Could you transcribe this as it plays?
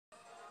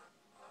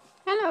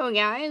Hello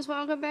guys,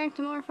 welcome back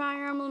to more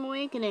Fire Emblem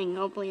Awakening.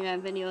 Hopefully that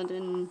video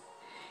didn't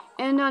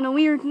end on a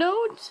weird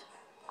note.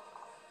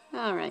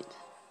 Alright.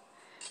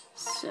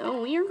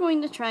 So we are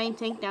going to try and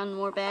take down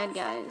more bad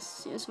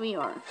guys. Yes we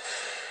are.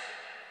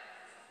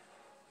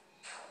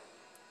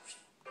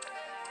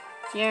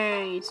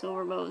 Yay,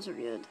 silver bows are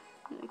good.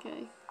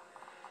 Okay.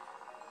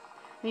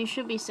 They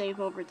should be safe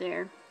over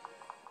there.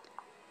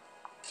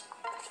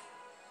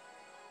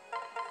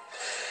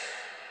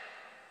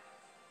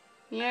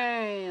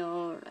 Yay,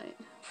 alright.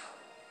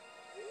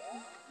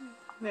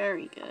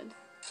 Very good.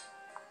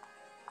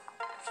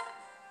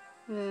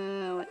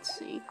 Let's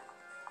see.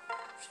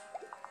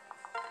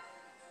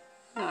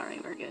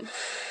 Alright, we're good.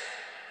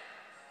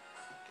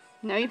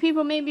 Now you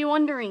people may be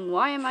wondering,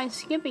 why am I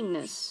skipping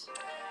this?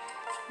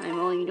 I'm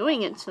only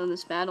doing it so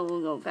this battle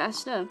will go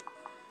faster.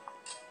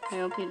 I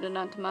hope you do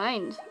not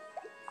mind.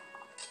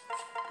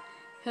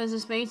 Because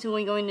it's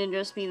basically going to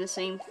just be the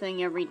same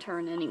thing every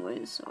turn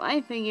anyways, so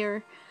I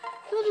figure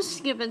we'll just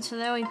skip it so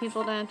that way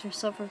people don't have to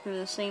suffer through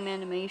the same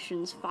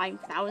animations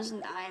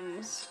 5,000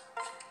 times.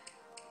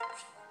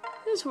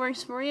 This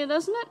works for you,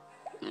 doesn't it?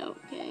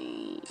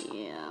 Okay,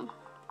 yeah.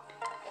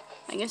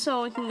 I guess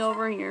so, we can go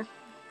over here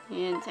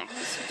and attack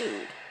this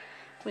dude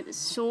with the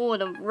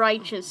sword of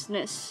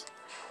righteousness.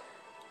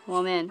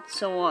 Oh man,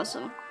 so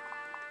awesome.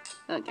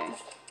 Okay.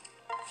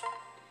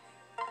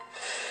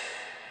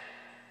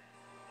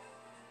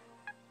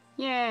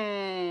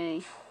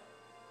 Yay!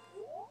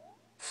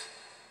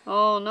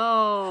 Oh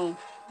no!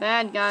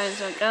 Bad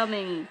guys are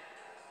coming!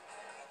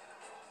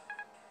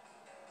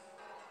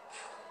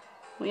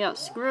 We got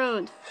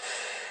screwed.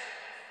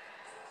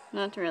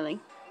 Not really.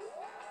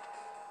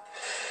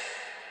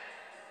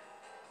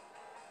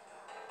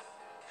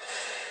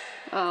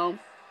 Uh-oh.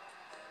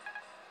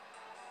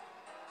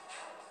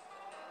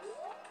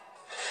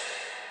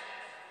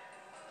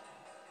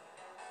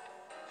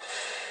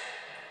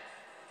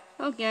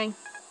 Okay.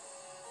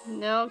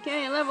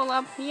 Okay, level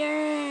up.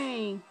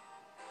 Yay!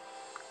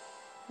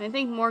 I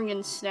think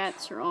Morgan's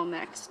stats are all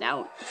maxed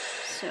out.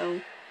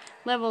 So,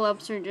 level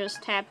ups are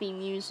just happy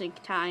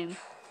music time.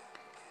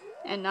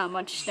 And not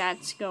much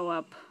stats go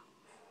up.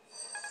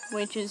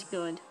 Which is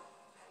good.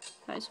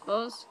 I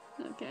suppose.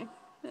 Okay.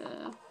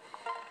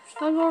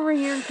 I'll go over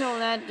here and kill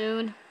that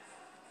dude.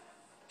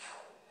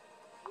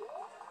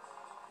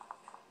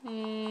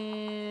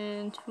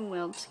 And who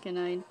else can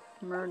I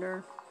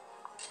murder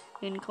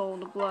in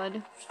cold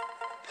blood?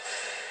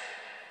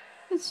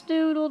 It's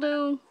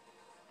Doodle-Doo.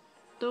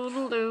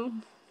 Doodle-Doo.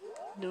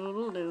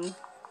 Doodle-Doo.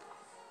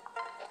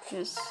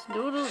 Yes,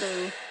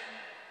 Doodle-Doo.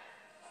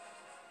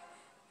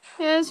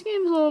 Yeah, this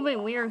game's a little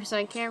bit weird because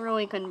I can't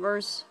really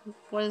converse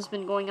what has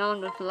been going on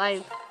with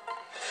life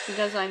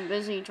because I'm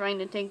busy trying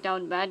to take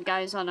down bad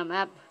guys on a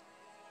map.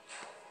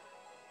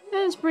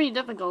 It's pretty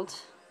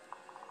difficult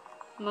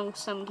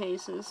amongst some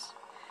cases.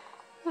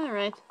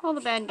 Alright, all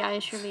the bad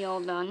guys should be all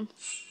done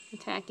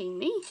attacking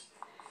me.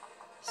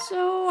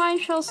 So I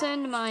shall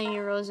send my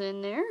heroes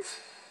in there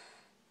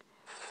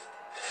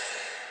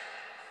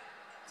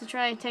to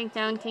try to take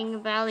down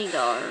King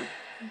Validar.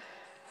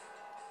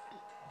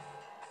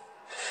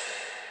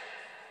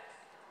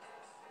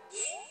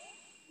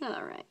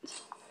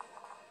 Alright.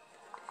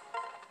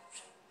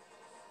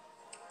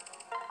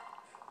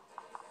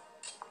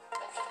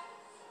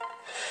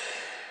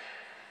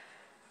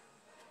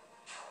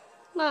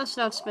 A lot of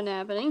stuff's been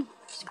happening.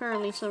 It's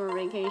currently summer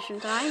vacation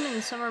time,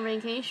 and summer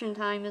vacation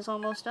time is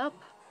almost up.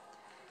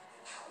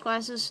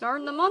 Classes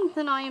start in a month,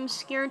 and I am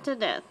scared to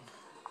death.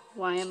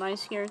 Why am I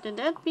scared to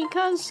death?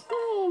 Because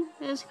school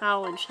is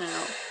college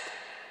now.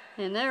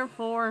 And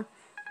therefore,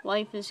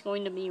 life is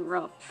going to be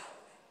rough.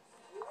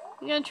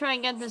 I'm gonna try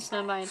and get this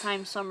done by the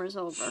time summer's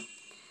over.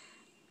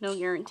 No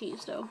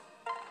guarantees, though.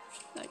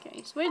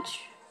 Okay,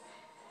 switch.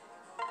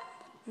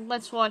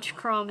 Let's watch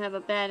Chrom have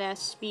a badass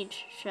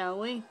speech, shall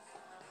we?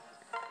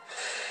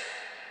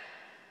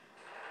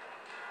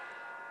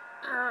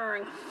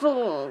 Urgh,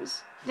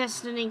 fools!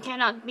 Destiny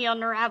cannot be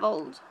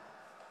unraveled.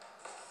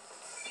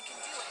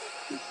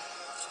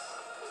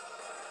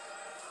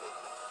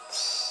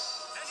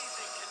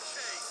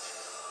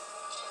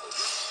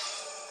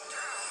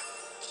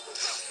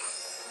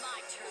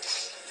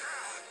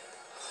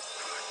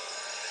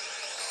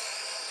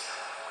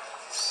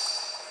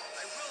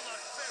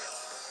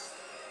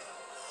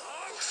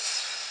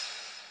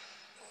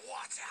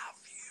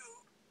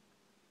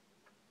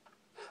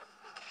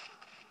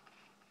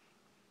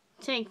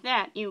 Take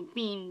that, you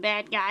bean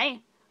bad guy.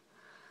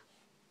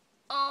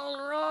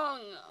 All wrong.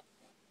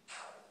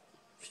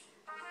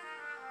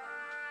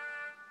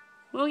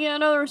 We'll get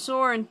another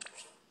sword.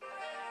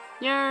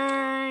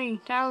 Yay!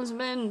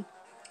 Talisman.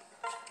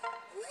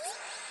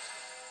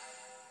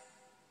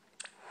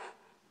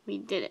 We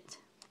did it.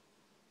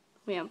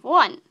 We have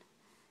one.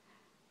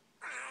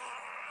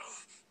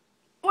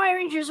 Why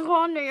did you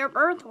squander your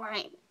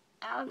birthright?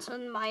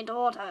 Allison, my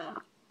daughter.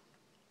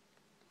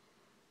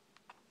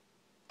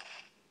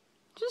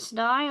 Just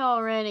die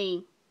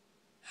already.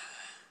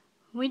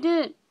 We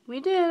did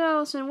it,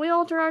 Allison. We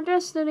alter our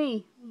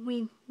destiny.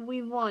 We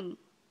won.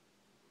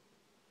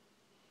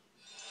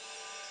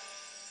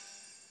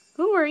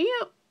 Who are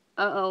you?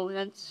 Uh-oh,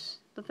 that's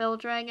the fell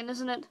dragon,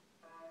 isn't it?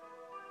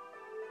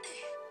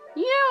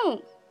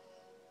 You!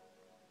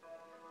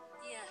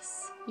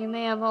 Yes. You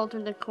may have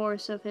altered the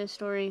course of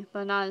history,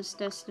 but not its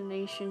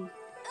destination.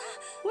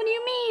 What do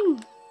you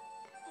mean?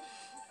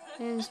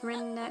 It is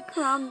written that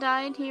Karam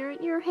died here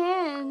at your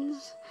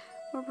hands.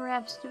 Or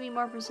perhaps, to be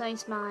more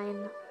precise,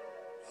 mine.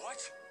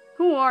 What?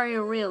 Who are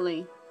you,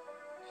 really?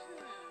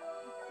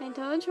 I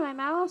told you I'm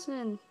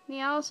Allison. The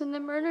Allison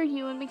that murdered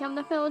you and become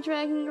the fell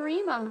dragon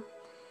Garima.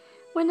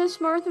 When this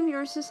Marth of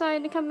yours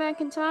decided to come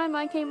back in time,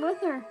 I came with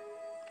her.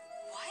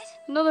 What?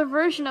 Another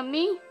version of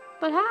me?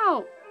 But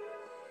how?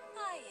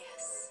 Ah,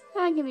 yes.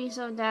 I can be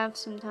so daft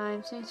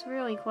sometimes. It's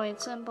really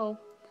quite simple.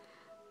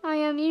 I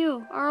am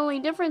you. Our only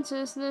difference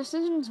is the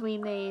decisions we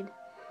made.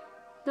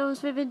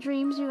 Those vivid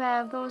dreams you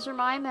have, those are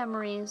my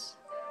memories.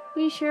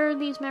 We share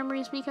these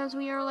memories because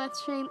we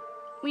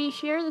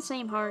share the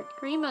same heart,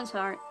 Garima's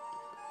heart.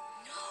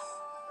 No.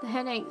 The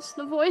headaches,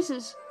 the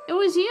voices. It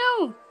was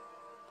you!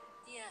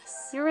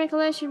 Yes. Your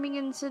recollection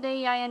begins the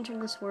day I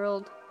entered this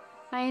world.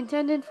 I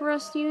intended for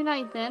us to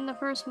unite then, the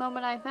first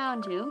moment I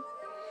found you.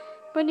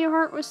 But your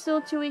heart was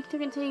still too weak to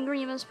contain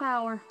Garima's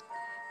power.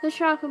 The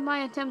shock of my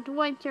attempt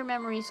wiped your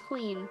memories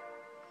clean.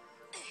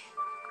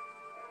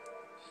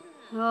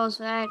 Oh,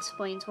 so that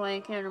explains why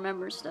I can't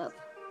remember stuff.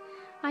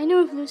 I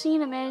knew if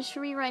Lucina managed to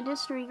rewrite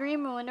history,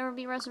 Garima would never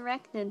be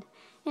resurrected,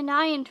 and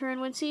I, in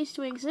turn, would cease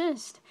to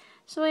exist.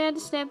 So I had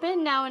to step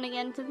in now and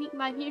again to keep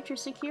my future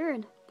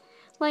secured.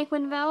 Like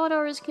when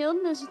Valador was killed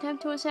in his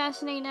attempt to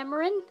assassinate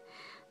Emerin.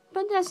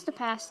 But that's the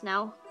past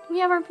now. We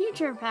have our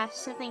future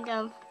past to think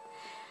of.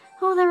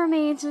 All that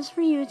remains is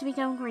for you to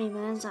become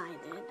Garima as I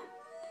did.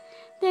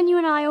 Then you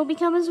and I will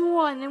become as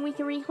one, and we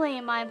can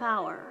reclaim my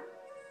power.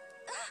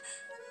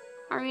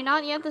 Are you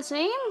not yet the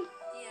same?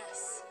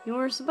 Yes. You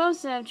were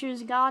supposed to have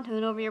chosen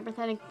godhood over your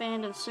pathetic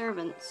band of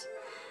servants.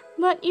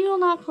 But you will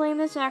not claim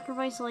the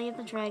sacrifice laid at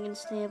the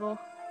dragon's table.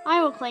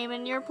 I will claim it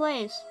in your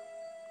place.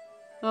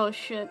 Oh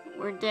shit,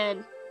 we're dead.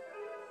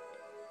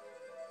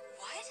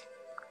 What?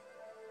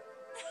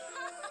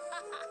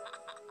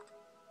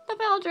 The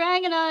fell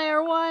dragon and I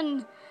are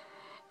one.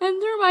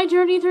 And through my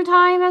journey through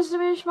time has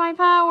diminished my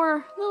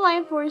power. The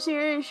life force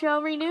here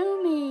shall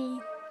renew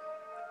me.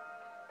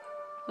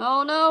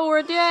 Oh no,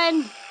 we're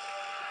dead.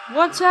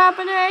 What's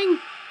happening?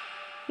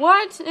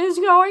 What is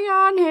going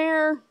on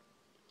here?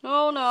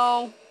 Oh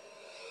no.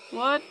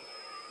 What?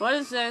 What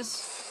is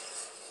this?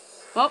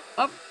 Up,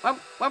 up, up,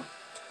 up,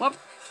 up.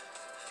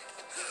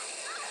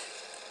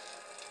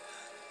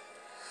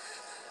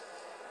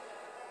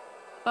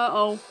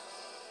 Uh-oh.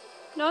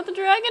 Not the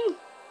dragon?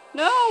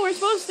 No, we're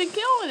supposed to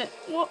kill it.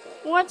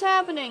 What's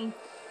happening?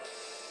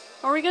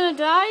 Are we gonna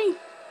die?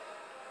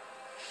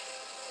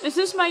 Is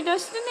this my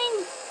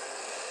destiny?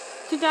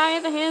 To die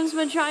at the hands of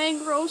a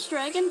giant gross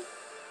dragon? Now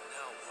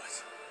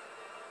what?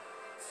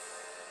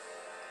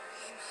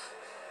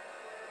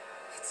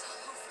 It's all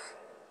over.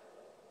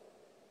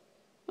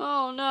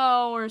 Oh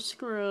no, we're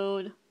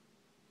screwed.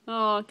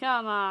 Oh,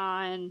 come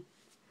on.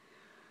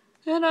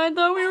 And I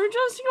thought we were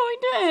just going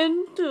to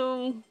end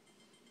too.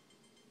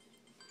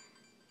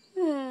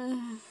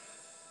 Oh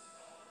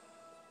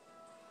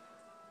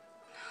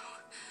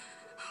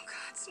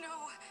gods, no.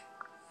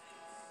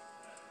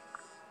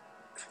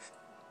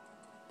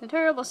 The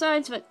terrible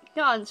sides of it.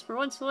 Gods, for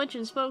once the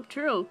legend spoke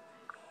true.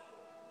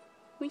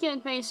 We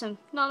can't face him.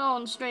 Not all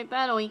in straight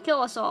battle, he'd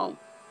kill us all.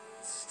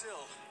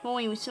 Still. If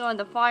only we still had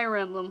the fire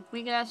emblem.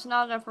 We could ask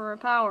Naga for her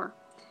power.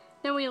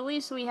 Then at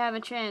least we have a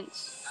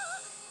chance.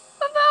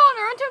 The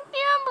Valador took the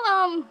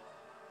emblem!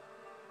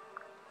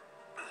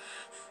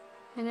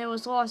 And it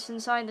was lost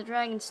inside the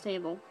dragon's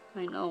table.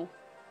 I know.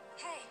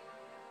 Hey.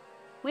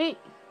 Wait,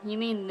 you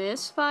mean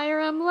this fire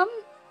emblem?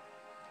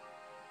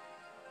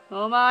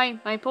 Oh my,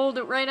 I pulled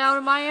it right out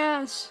of my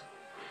ass.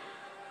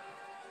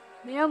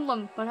 The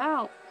emblem, but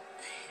how?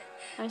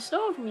 I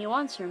stole it from you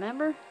once,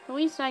 remember? The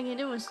least I could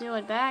do was steal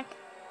it back.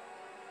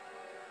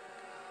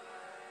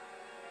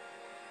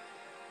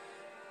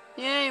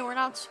 Yay, we're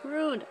not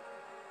screwed.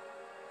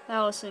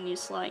 Allison, you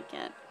sly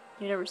cat.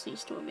 You never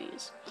cease to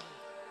amaze.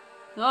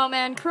 Oh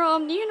man,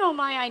 Chrome, do you know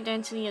my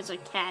identity as a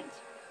cat?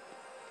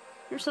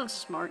 You're so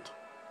smart.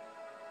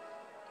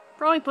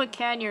 Probably put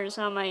cat ears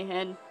on my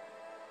head.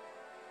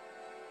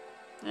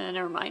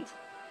 Never mind.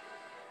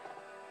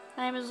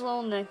 I'm his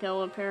little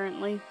Neko,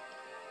 apparently.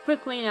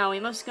 Quickly now, we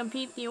must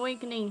complete the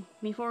awakening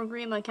before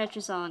Grima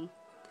catches on.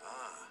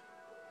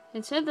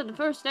 It's said that the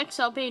first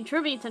exile paid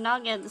tribute to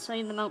Naga at the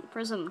site of the Mount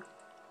Prism.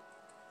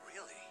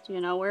 Really? Do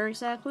you know where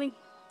exactly?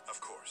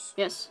 Of course.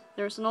 Yes,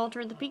 there's an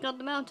altar at the peak of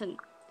the mountain.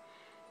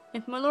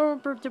 If my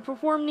lord were to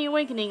perform the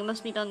awakening, it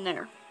must be done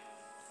there.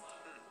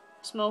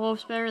 Small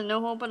hope's better than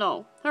no hope at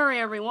all. Hurry,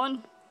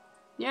 everyone!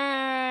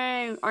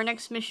 Yay! Our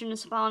next mission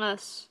is upon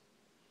us.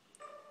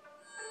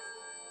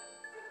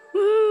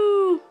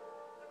 Woo!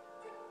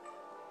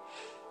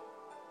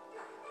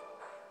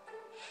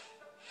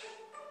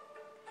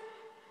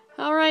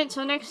 Alright,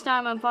 so next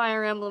time on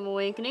Fire Emblem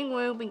Awakening,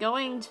 we'll be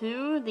going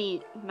to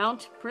the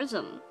Mount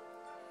Prism.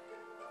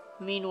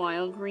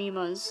 Meanwhile,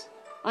 Grima's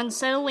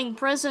unsettling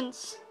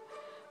presence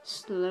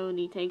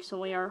slowly takes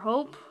away our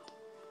hope.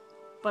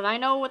 But I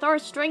know with our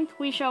strength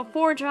we shall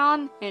forge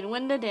on and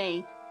win the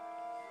day.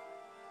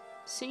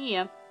 See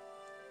ya.